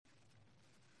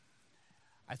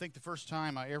I think the first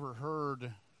time I ever heard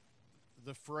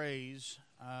the phrase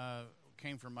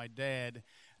came from my dad,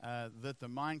 that the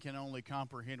mind can only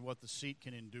comprehend what the seat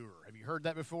can endure. Have you heard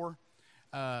that before?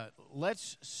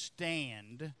 Let's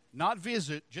stand, not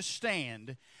visit, just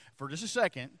stand for just a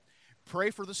second,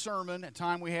 pray for the sermon,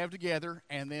 time we have together,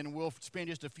 and then we'll spend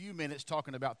just a few minutes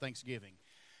talking about Thanksgiving.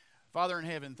 Father in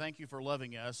heaven, thank you for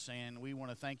loving us, and we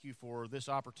want to thank you for this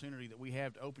opportunity that we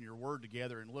have to open your word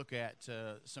together and look at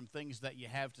some things that you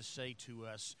have to say to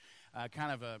us,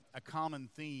 kind of a common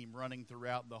theme running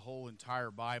throughout the whole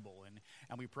entire Bible.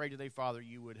 And we pray today, Father,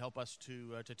 you would help us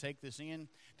to take this in,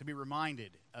 to be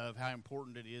reminded of how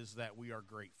important it is that we are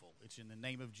grateful. It's in the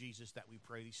name of Jesus that we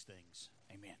pray these things.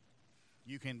 Amen.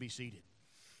 You can be seated.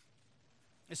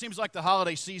 It seems like the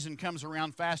holiday season comes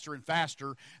around faster and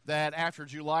faster, that after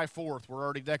July 4th, we're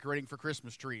already decorating for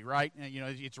Christmas tree, right? And, you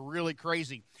know, it's really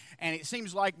crazy. And it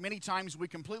seems like many times we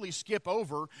completely skip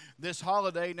over this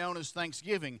holiday known as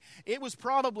Thanksgiving. It was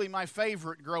probably my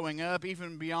favorite growing up,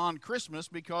 even beyond Christmas,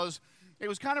 because it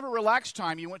was kind of a relaxed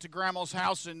time. You went to Grandma's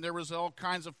house, and there was all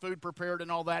kinds of food prepared and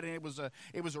all that, and it was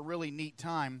a really neat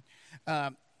time.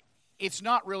 It's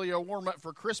not really a warm-up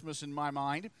for Christmas in my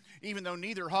mind, even though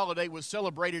neither holiday was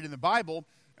celebrated in the Bible.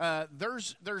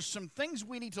 There's some things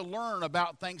we need to learn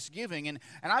about Thanksgiving, and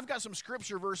I've got some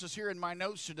scripture verses here in my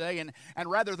notes today, and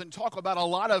rather than talk about a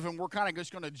lot of them, we're kind of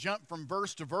just going to jump from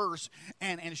verse to verse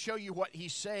and show you what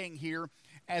he's saying here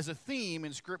as a theme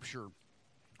in Scripture.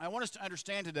 I want us to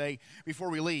understand today,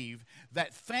 before we leave,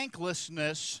 that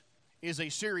thanklessness is a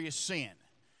serious sin.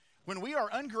 When we are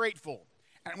ungrateful,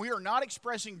 and we are not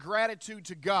expressing gratitude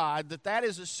to God, that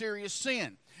is a serious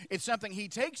sin. It's something he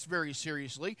takes very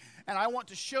seriously, and I want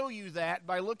to show you that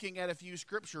by looking at a few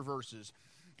scripture verses.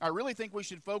 I really think we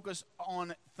should focus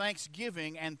on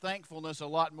thanksgiving and thankfulness a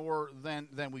lot more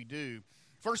than we do.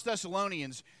 1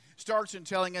 Thessalonians starts in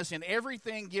telling us, "In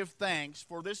everything give thanks,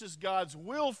 for this is God's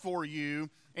will for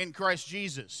you in Christ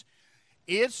Jesus."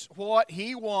 It's what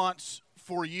he wants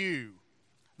for you,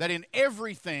 that in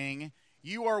everything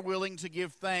you are willing to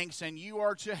give thanks, and you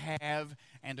are to have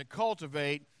and to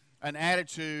cultivate an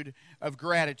attitude of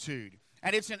gratitude.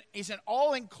 And it's an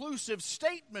all-inclusive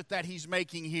statement that he's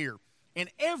making here. In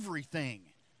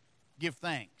everything, give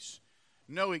thanks.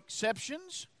 No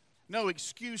exceptions, no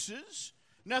excuses.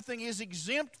 Nothing is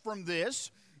exempt from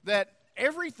this, that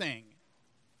everything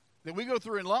that we go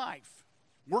through in life,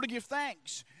 we're to give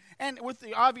thanks. And with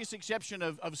the obvious exception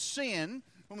of sin,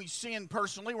 when we sin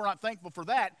personally, we're not thankful for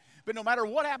that. But no matter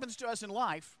what happens to us in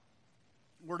life,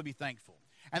 we're to be thankful.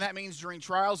 And that means during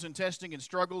trials and testing and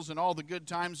struggles and all the good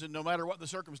times, and no matter what the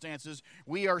circumstances,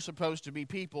 we are supposed to be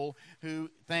people who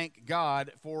thank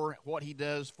God for what he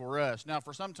does for us. Now,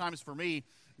 sometimes for me,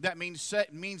 that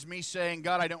means me saying,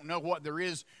 "God, I don't know what there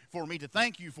is for me to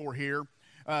thank you for here,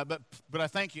 but I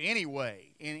thank you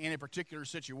anyway in a particular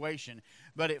situation."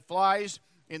 But it flies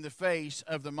in the face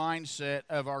of the mindset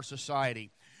of our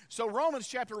society. So Romans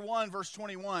chapter 1, verse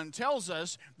 21 tells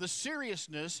us the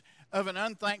seriousness of an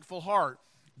unthankful heart.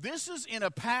 This is in a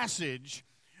passage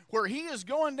where he is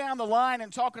going down the line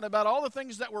and talking about all the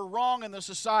things that were wrong in the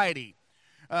society,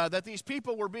 that these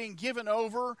people were being given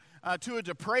over to a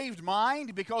depraved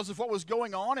mind because of what was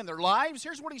going on in their lives.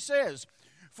 Here's what he says: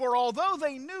 "For although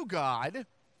they knew God,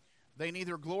 they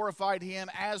neither glorified him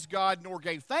as God nor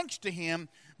gave thanks to him,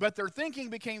 but their thinking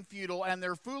became futile and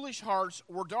their foolish hearts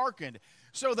were darkened."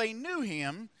 So they knew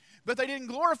him, but they didn't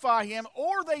glorify him,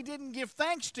 or they didn't give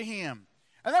thanks to him.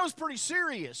 And that was pretty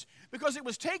serious, because it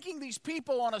was taking these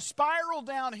people on a spiral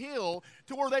downhill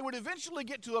to where they would eventually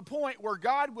get to a point where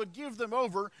God would give them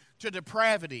over to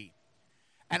depravity.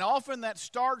 And often that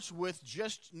starts with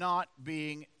just not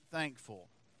being thankful.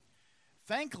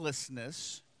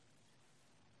 Thanklessness,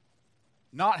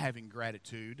 not having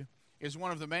gratitude, is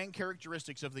one of the main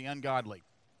characteristics of the ungodly.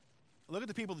 Look at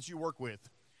the people that you work with.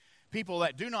 People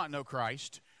that do not know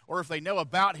Christ, or if they know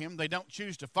about him, they don't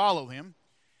choose to follow him.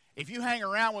 If you hang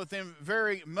around with them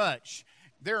very much,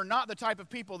 they're not the type of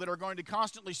people that are going to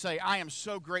constantly say, "I am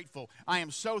so grateful, I am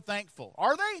so thankful."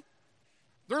 Are they?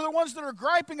 They're the ones that are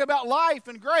griping about life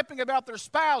and griping about their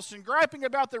spouse and griping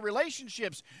about their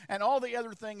relationships and all the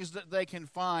other things that they can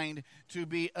find to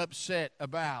be upset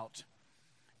about.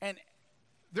 And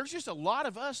there's just a lot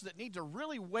of us that need to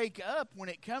really wake up when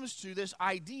it comes to this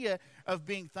idea of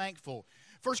being thankful.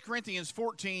 1 Corinthians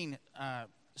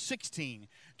 14:16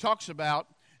 talks about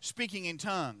speaking in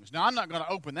tongues. Now, I'm not going to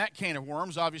open that can of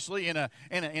worms, obviously, in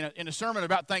a sermon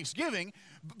about Thanksgiving,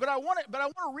 but I want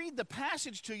to read the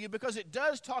passage to you because it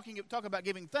does talk about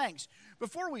giving thanks.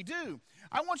 Before we do,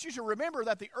 I want you to remember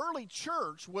that the early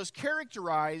church was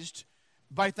characterized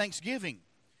by thanksgiving.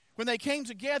 When they came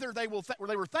together, they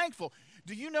were thankful.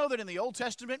 Do you know that in the Old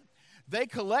Testament, they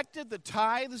collected the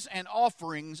tithes and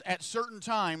offerings at certain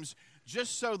times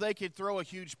just so they could throw a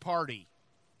huge party?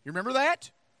 You remember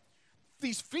that?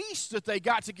 These feasts that they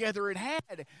got together and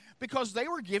had because they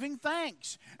were giving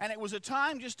thanks. And it was a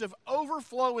time just of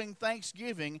overflowing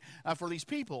thanksgiving for these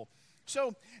people.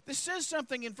 So this says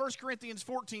something in 1 Corinthians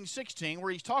 14:16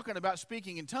 where he's talking about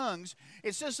speaking in tongues.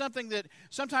 It says something that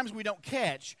sometimes we don't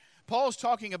catch. Paul's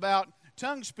talking about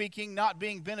tongue speaking not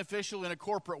being beneficial in a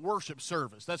corporate worship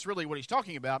service. That's really what he's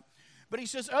talking about. But he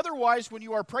says, otherwise, when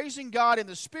you are praising God in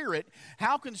the Spirit,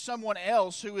 how can someone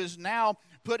else who is now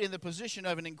put in the position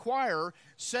of an inquirer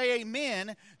say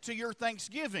amen to your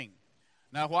thanksgiving?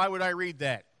 Now, why would I read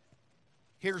that?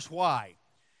 Here's why.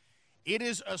 It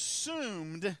is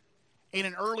assumed in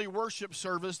an early worship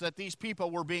service that these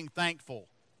people were being thankful.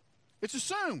 It's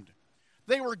assumed.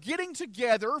 They were getting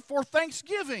together for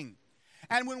Thanksgiving.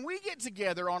 And when we get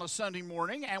together on a Sunday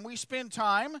morning and we spend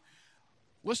time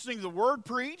listening to the Word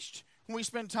preached, when we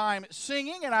spend time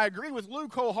singing, and I agree with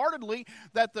Luke wholeheartedly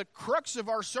that the crux of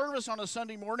our service on a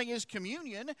Sunday morning is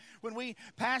communion. When we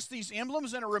pass these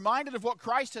emblems and are reminded of what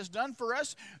Christ has done for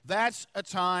us, that's a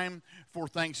time for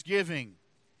thanksgiving.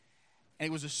 And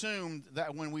it was assumed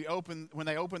that when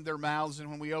they opened their mouths and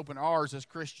when we open ours as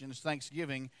Christians,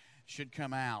 thanksgiving should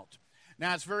come out.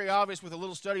 Now, it's very obvious with a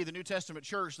little study of the New Testament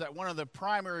church that one of the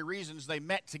primary reasons they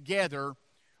met together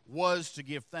was to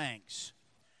give thanks.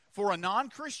 For a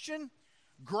non-Christian,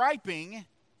 griping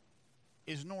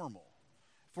is normal.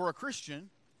 For a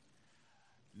Christian,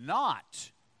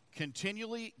 not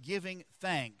continually giving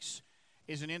thanks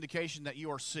is an indication that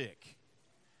you are sick.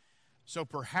 So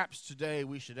perhaps today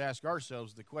we should ask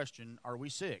ourselves the question, are we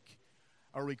sick?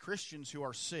 Are we Christians who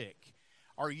are sick?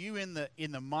 Are you in the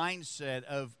mindset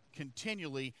of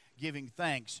continually giving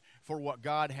thanks for what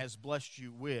God has blessed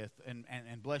you with and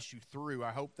blessed you through?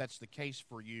 I hope that's the case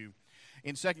for you.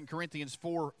 In 2 Corinthians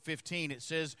 4:15, it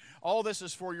says, all this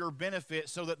is for your benefit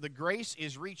so that the grace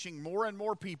is reaching more and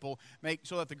more people,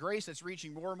 so that the grace that's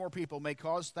reaching more and more people may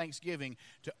cause thanksgiving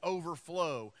to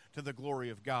overflow to the glory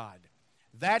of God.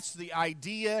 That's the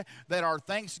idea, that our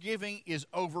thanksgiving is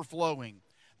overflowing.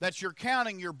 That you're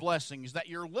counting your blessings, that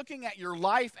you're looking at your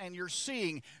life and you're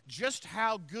seeing just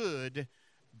how good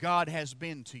God has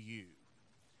been to you.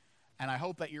 And I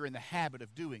hope that you're in the habit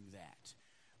of doing that.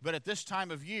 But at this time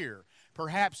of year,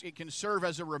 perhaps it can serve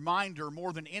as a reminder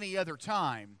more than any other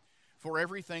time for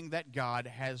everything that God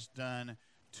has done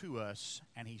to us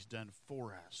and He's done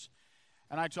for us.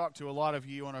 And I talk to a lot of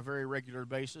you on a very regular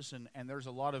basis, and there's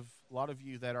a lot of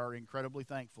you that are incredibly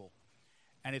thankful.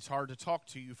 And it's hard to talk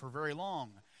to you for very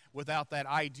long without that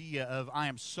idea of I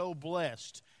am so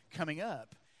blessed coming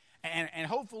up. And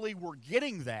hopefully we're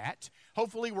getting that.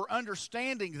 Hopefully we're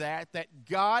understanding that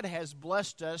God has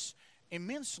blessed us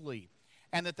immensely.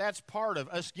 And that's part of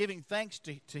us giving thanks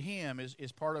to Him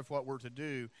is part of what we're to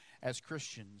do as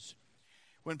Christians.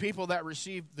 When people that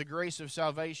receive the grace of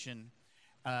salvation,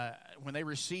 when they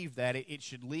receive that, it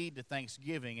should lead to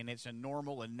thanksgiving, and it's a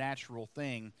normal and natural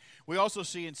thing. We also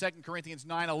see in 2 Corinthians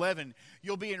 9:11,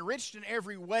 you'll be enriched in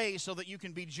every way so that you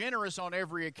can be generous on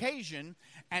every occasion,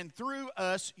 and through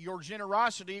us, your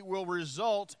generosity will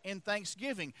result in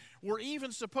thanksgiving. We're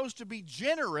even supposed to be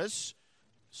generous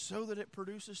so that it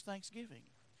produces thanksgiving,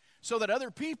 so that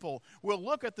other people will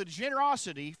look at the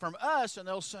generosity from us and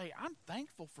they'll say, I'm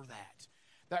thankful for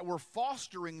that we're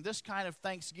fostering this kind of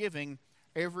thanksgiving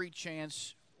every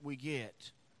chance we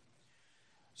get.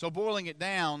 So boiling it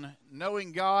down,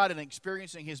 knowing God and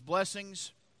experiencing His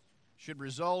blessings should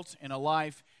result in a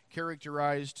life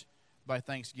characterized by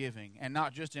thanksgiving, and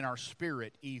not just in our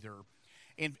spirit either.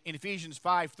 In Ephesians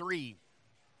 5:3,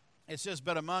 it says,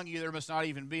 but among you there must not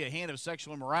even be a hint of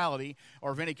sexual immorality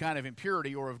or of any kind of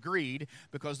impurity or of greed,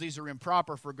 because these are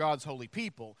improper for God's holy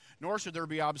people. Nor should there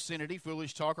be obscenity,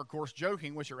 foolish talk, or coarse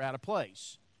joking, which are out of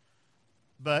place,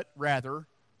 but rather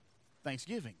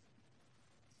thanksgiving.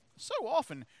 So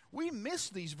often we miss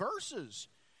these verses.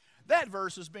 That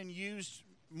verse has been used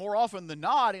more often than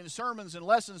not in sermons and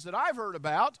lessons that I've heard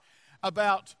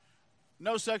about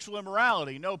no sexual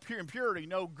immorality, no impurity,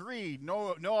 no greed,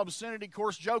 no obscenity,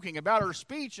 coarse joking, about our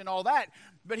speech and all that.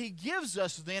 But he gives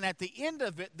us then at the end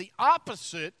of it the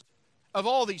opposite of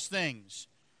all these things.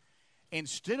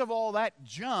 Instead of all that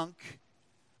junk,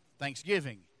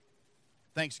 thanksgiving.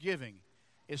 Thanksgiving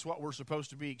is what we're supposed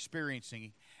to be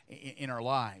experiencing in our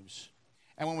lives.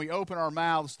 And when we open our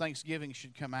mouths, thanksgiving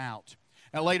should come out.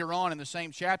 Now, later on in the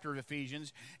same chapter of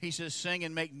Ephesians, he says, sing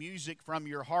and make music from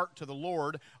your heart to the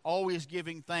Lord, always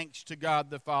giving thanks to God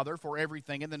the Father for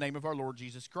everything in the name of our Lord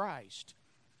Jesus Christ.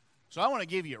 So I want to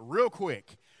give you real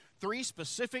quick 3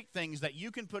 specific things that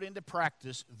you can put into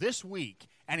practice this week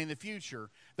and in the future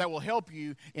that will help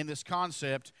you in this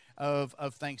concept of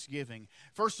thanksgiving.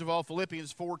 First of all,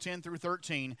 Philippians 4:10 through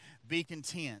 13, be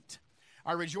content.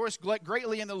 I rejoice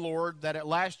greatly in the Lord that at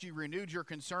last you renewed your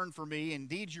concern for me.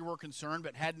 Indeed, you were concerned,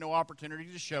 but had no opportunity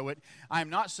to show it. I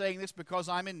am not saying this because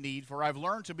I'm in need, for I've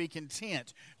learned to be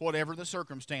content, whatever the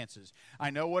circumstances. I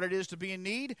know what it is to be in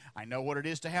need. I know what it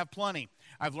is to have plenty.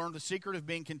 I've learned the secret of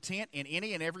being content in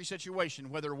any and every situation,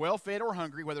 whether well-fed or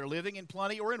hungry, whether living in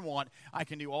plenty or in want. I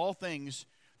can do all things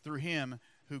through him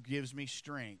who gives me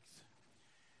strength.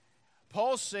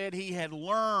 Paul said he had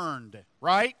learned,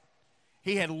 right?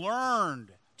 He had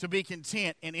learned to be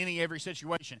content in any every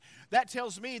situation. That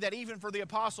tells me that even for the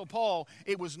Apostle Paul,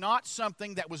 it was not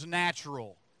something that was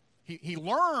natural. He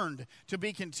learned to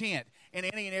be content in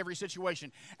any and every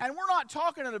situation. And we're not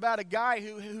talking about a guy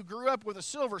who grew up with a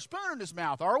silver spoon in his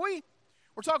mouth, are we?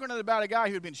 We're talking about a guy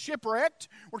who had been shipwrecked.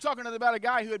 We're talking about a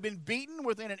guy who had been beaten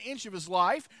within an inch of his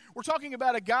life. We're talking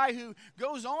about a guy who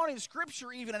goes on in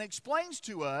Scripture even and explains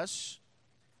to us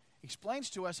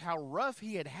how rough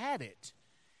he had it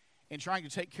in trying to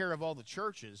take care of all the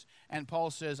churches. And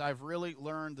Paul says, I've really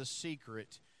learned the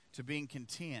secret to being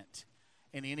content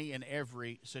in any and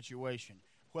every situation,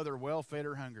 whether well-fed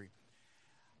or hungry.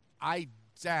 I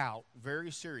doubt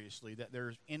very seriously that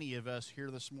there's any of us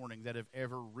here this morning that have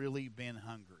ever really been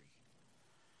hungry.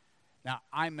 Now,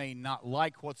 I may not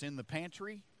like what's in the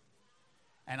pantry,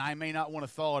 and I may not want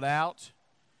to thaw it out,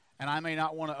 and I may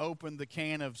not want to open the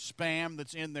can of Spam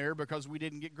that's in there because we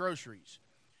didn't get groceries.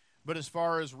 But as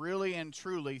far as really and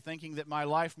truly thinking that my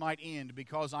life might end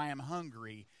because I am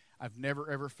hungry, I've never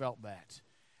ever felt that.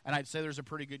 And I'd say there's a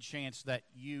pretty good chance that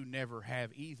you never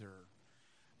have either.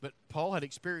 But Paul had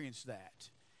experienced that.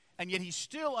 And yet he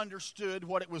still understood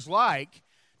what it was like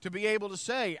to be able to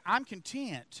say, I'm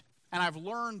content, and I've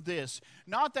learned this.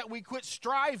 Not that we quit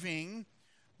striving,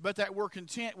 but that we're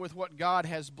content with what God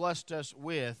has blessed us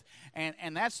with.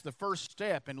 And that's the first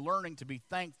step in learning to be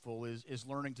thankful is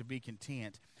learning to be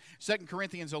content. 2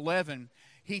 Corinthians 11,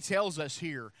 he tells us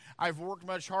here, I've worked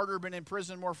much harder, been in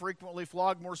prison more frequently,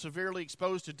 flogged more severely,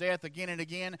 exposed to death again and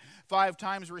again, 5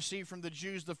 times received from the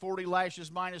Jews the 40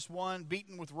 lashes minus 1,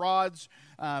 beaten with rods,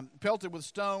 pelted with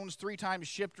stones, 3 times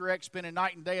shipwrecked, spent a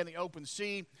night and day in the open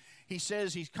sea. He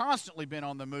says he's constantly been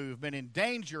on the move, been in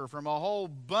danger from a whole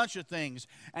bunch of things,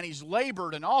 and he's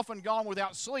labored and often gone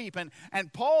without sleep.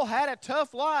 And Paul had a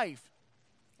tough life,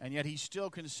 and yet he still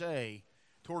can say,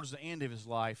 towards the end of his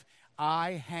life,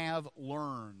 I have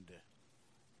learned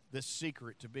the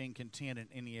secret to being content in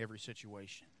any every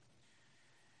situation.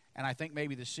 And I think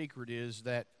maybe the secret is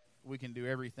that we can do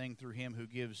everything through him who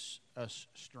gives us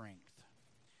strength.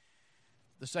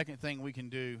 The second thing we can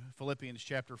do, Philippians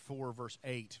chapter 4, verse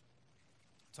 8,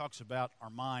 talks about our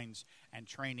minds and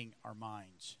training our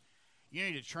minds. You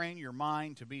need to train your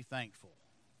mind to be thankful.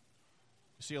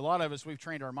 You see, a lot of us, we've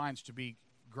trained our minds to be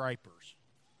gripers.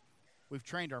 We've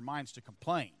trained our minds to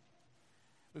complain.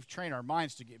 We've trained our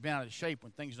minds to get bent out of shape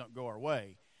when things don't go our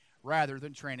way, rather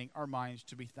than training our minds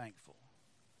to be thankful.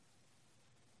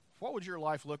 What would your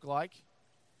life look like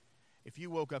if you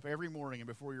woke up every morning and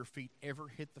before your feet ever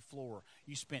hit the floor,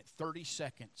 you spent 30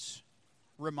 seconds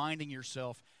reminding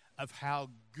yourself of how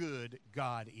good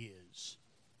God is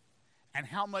and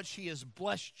how much he has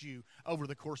blessed you over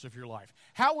the course of your life?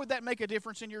 How would that make a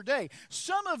difference in your day?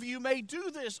 Some of you may do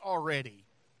this already.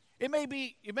 It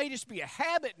may just be a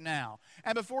habit now.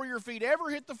 And before your feet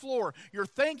ever hit the floor, you're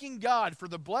thanking God for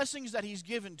the blessings that he's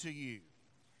given to you.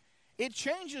 It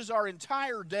changes our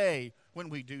entire day when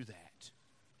we do that.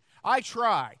 I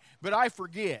try, but I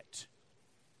forget.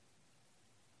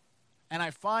 And I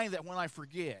find that when I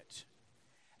forget,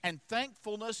 and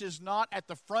thankfulness is not at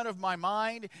the front of my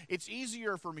mind, it's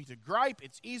easier for me to gripe,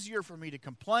 it's easier for me to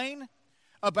complain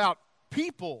about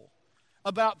people,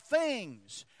 about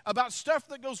things, about stuff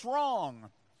that goes wrong.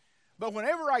 But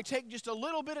whenever I take just a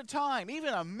little bit of time,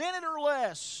 even a minute or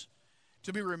less,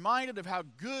 to be reminded of how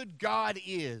good God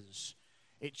is,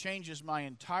 it changes my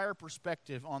entire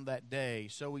perspective on that day.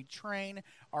 So we train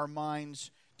our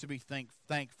minds to be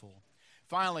thankful.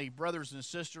 Finally, brothers and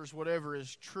sisters, whatever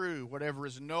is true, whatever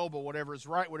is noble, whatever is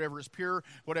right, whatever is pure,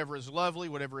 whatever is lovely,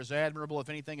 whatever is admirable, if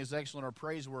anything is excellent or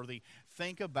praiseworthy,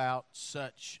 think about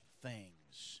such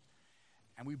things.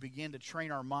 And we begin to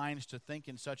train our minds to think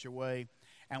in such a way,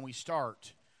 and we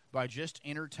start by just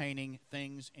entertaining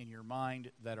things in your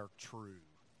mind that are true.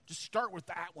 Just start with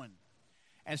that one.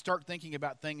 And start thinking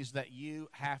about things that you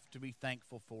have to be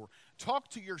thankful for. Talk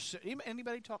to yourself.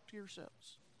 Anybody talk to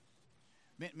yourselves?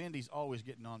 Mindy's always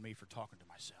getting on me for talking to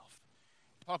myself.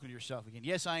 Talking to yourself again.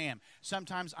 Yes, I am.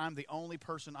 Sometimes I'm the only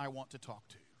person I want to talk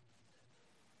to.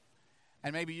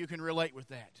 And maybe you can relate with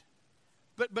that.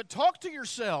 But talk to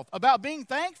yourself about being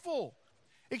thankful.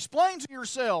 Explain to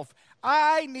yourself,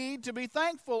 I need to be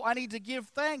thankful. I need to give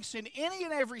thanks in any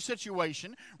and every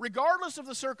situation, regardless of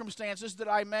the circumstances that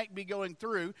I might be going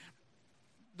through,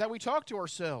 that we talk to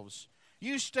ourselves.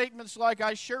 Use statements like,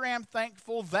 I sure am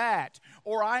thankful that,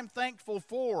 or I'm thankful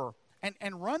for,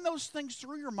 and run those things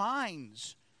through your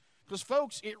minds. Because,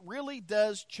 folks, it really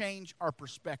does change our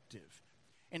perspective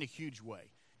in a huge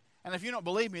way. And if you don't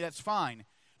believe me, that's fine.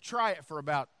 Try it for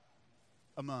about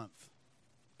a month,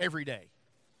 every day,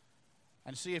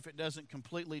 and see if it doesn't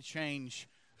completely change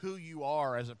who you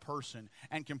are as a person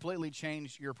and completely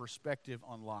change your perspective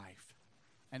on life.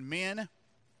 And men,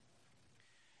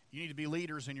 you need to be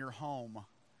leaders in your home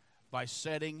by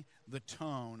setting the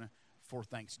tone for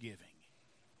Thanksgiving.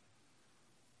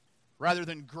 Rather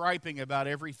than griping about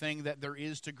everything that there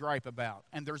is to gripe about,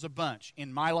 and there's a bunch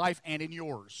in my life and in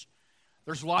yours.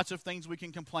 There's lots of things we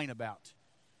can complain about.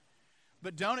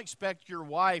 But don't expect your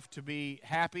wife to be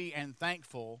happy and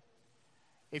thankful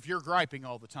if you're griping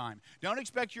all the time. Don't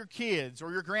expect your kids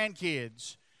or your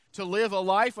grandkids to live a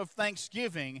life of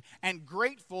thanksgiving and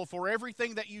grateful for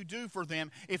everything that you do for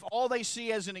them if all they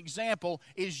see as an example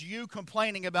is you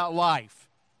complaining about life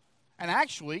and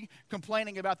actually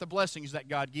complaining about the blessings that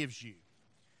God gives you.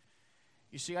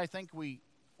 You see, I think we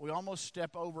almost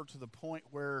step over to the point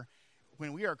where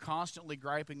when we are constantly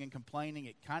griping and complaining,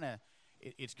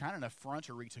 it's kind of an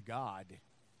effrontery to God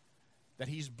that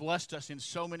He's blessed us in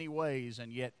so many ways,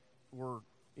 and yet we're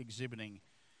exhibiting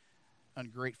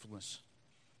ungratefulness.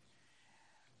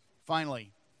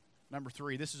 Finally, number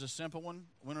 3, this is a simple one.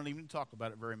 We don't even talk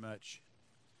about it very much.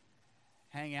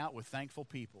 Hang out with thankful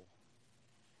people.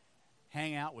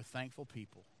 Hang out with thankful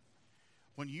people.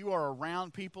 When you are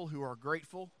around people who are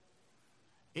grateful,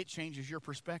 it changes your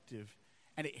perspective,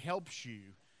 and it helps you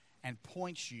and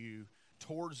points you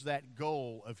towards that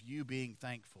goal of you being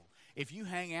thankful. If you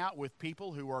hang out with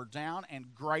people who are down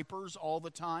and gripers all the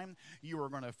time, you are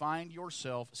going to find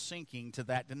yourself sinking to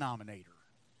that denominator.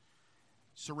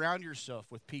 Surround yourself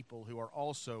with people who are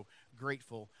also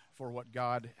grateful for what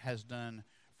God has done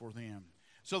for them.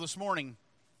 So this morning,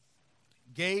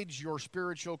 gauge your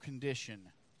spiritual condition.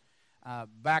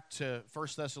 Back to 1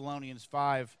 Thessalonians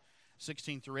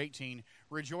 5:16-18.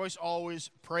 Rejoice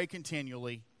always, pray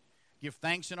continually. Give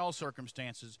thanks in all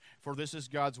circumstances, for this is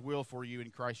God's will for you in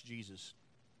Christ Jesus.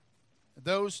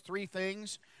 Those 3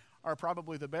 things are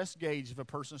probably the best gauge of a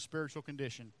person's spiritual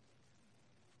condition.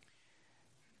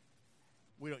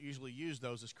 We don't usually use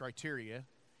those as criteria.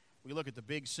 We look at the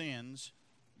big sins,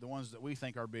 the ones that we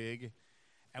think are big,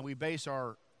 and we base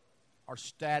our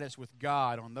status with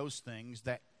God on those things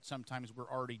that sometimes we're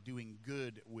already doing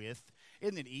good with.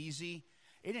 Isn't it easy?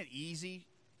 Isn't it easy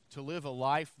to live a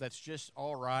life that's just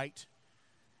all right,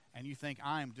 and you think,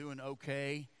 I am doing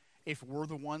okay, if we're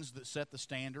the ones that set the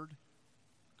standard?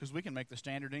 Because we can make the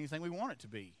standard anything we want it to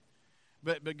be.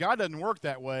 But God doesn't work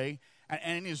that way,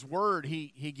 and in His Word,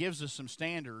 He gives us some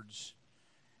standards.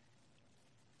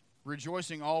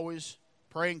 Rejoicing always,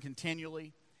 praying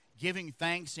continually, giving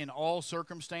thanks in all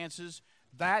circumstances,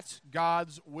 that's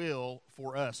God's will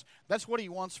for us. That's what He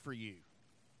wants for you.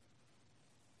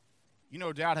 You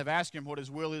no doubt have asked Him what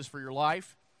His will is for your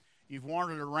life. You've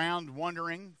wandered around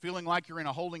wondering, feeling like you're in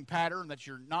a holding pattern, that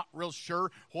you're not real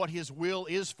sure what His will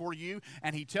is for you.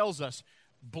 And He tells us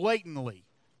blatantly,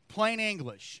 plain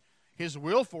English, His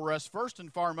will for us, first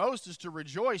and foremost, is to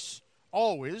rejoice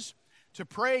always, to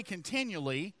pray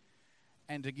continually,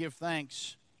 and to give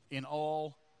thanks in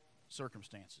all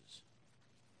circumstances.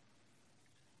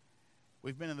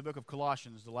 We've been in the book of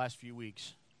Colossians the last few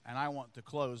weeks, and I want to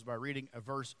close by reading a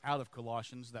verse out of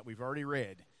Colossians that we've already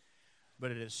read,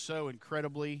 but it is so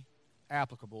incredibly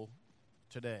applicable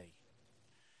today.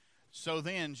 So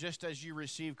then, just as you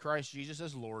receive Christ Jesus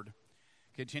as Lord,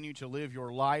 continue to live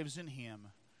your lives in Him,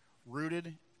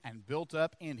 rooted and built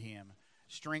up in Him,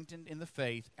 strengthened in the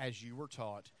faith as you were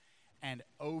taught, and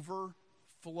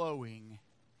overflowing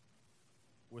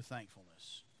with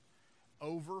thankfulness.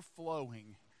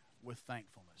 Overflowing with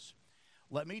thankfulness.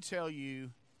 Let me tell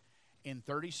you in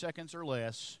 30 seconds or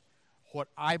less what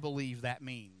I believe that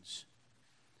means.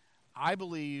 I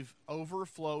believe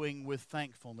overflowing with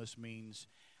thankfulness means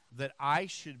that I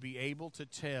should be able to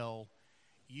tell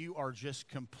you are just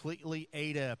completely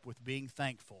ate up with being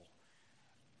thankful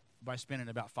by spending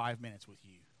about 5 minutes with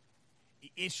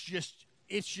you. It's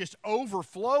just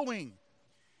overflowing.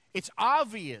 It's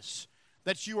obvious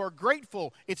that you are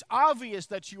grateful. It's obvious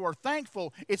that you are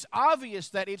thankful. It's obvious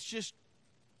that it's just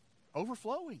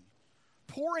overflowing,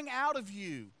 pouring out of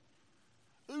you,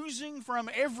 oozing from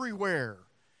everywhere.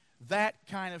 That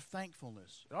kind of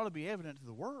thankfulness. It ought to be evident to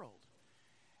the world.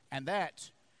 And that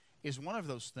is one of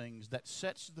those things that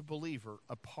sets the believer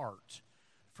apart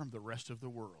from the rest of the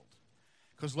world.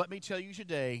 Because let me tell you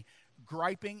today,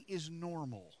 griping is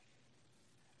normal.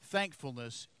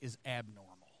 Thankfulness is abnormal.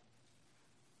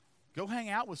 Go hang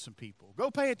out with some people.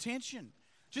 Go pay attention.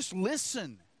 Just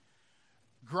listen.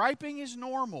 Griping is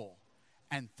normal,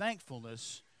 and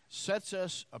thankfulness sets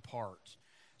us apart.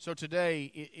 So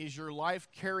today, is your life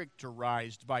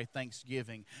characterized by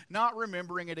thanksgiving? Not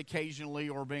remembering it occasionally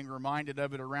or being reminded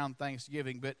of it around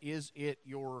Thanksgiving, but is it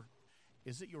your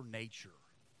nature?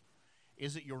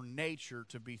 Is it your nature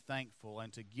to be thankful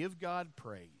and to give God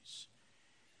praise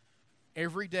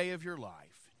every day of your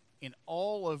life in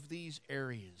all of these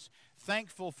areas?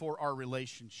 Thankful for our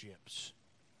relationships.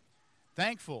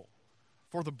 Thankful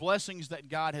for the blessings that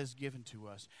God has given to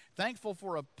us. Thankful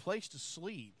for a place to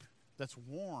sleep that's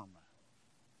warm.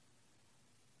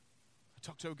 I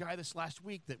talked to a guy this last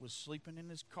week that was sleeping in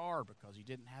his car because he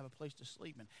didn't have a place to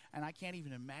sleep in. And I can't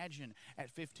even imagine at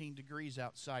 15 degrees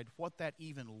outside what that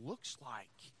even looks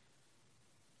like.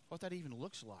 What that even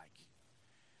looks like.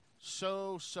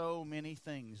 So many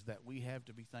things that we have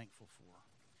to be thankful for.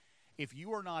 If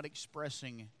you are not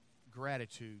expressing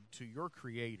gratitude to your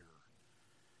Creator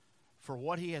for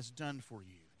what He has done for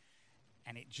you,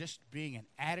 and it just being an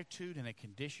attitude and a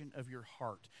condition of your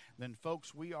heart, then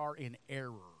folks, we are in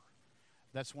error.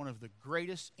 That's one of the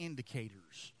greatest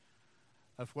indicators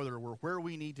of whether we're where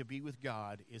we need to be with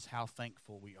God is how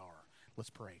thankful we are.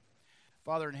 Let's pray.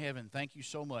 Father in heaven, thank you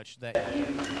so much that you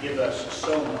give us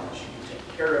so much. You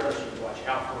take care of us, you watch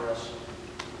out for us.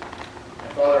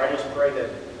 And Father, I just pray that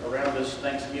around this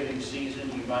Thanksgiving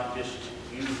season, you might just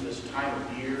use this time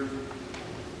of year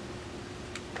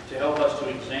to help us to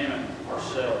examine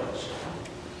ourselves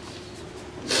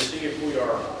and to see if we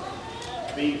are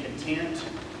being content,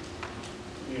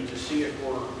 to see if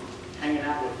we're hanging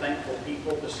out with thankful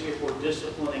people, to see if we're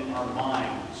disciplining our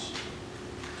minds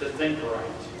to think right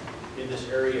in this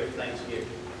area of thanksgiving.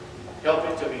 Help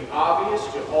it to be obvious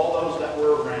to all those that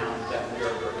we're around that we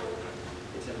are grateful.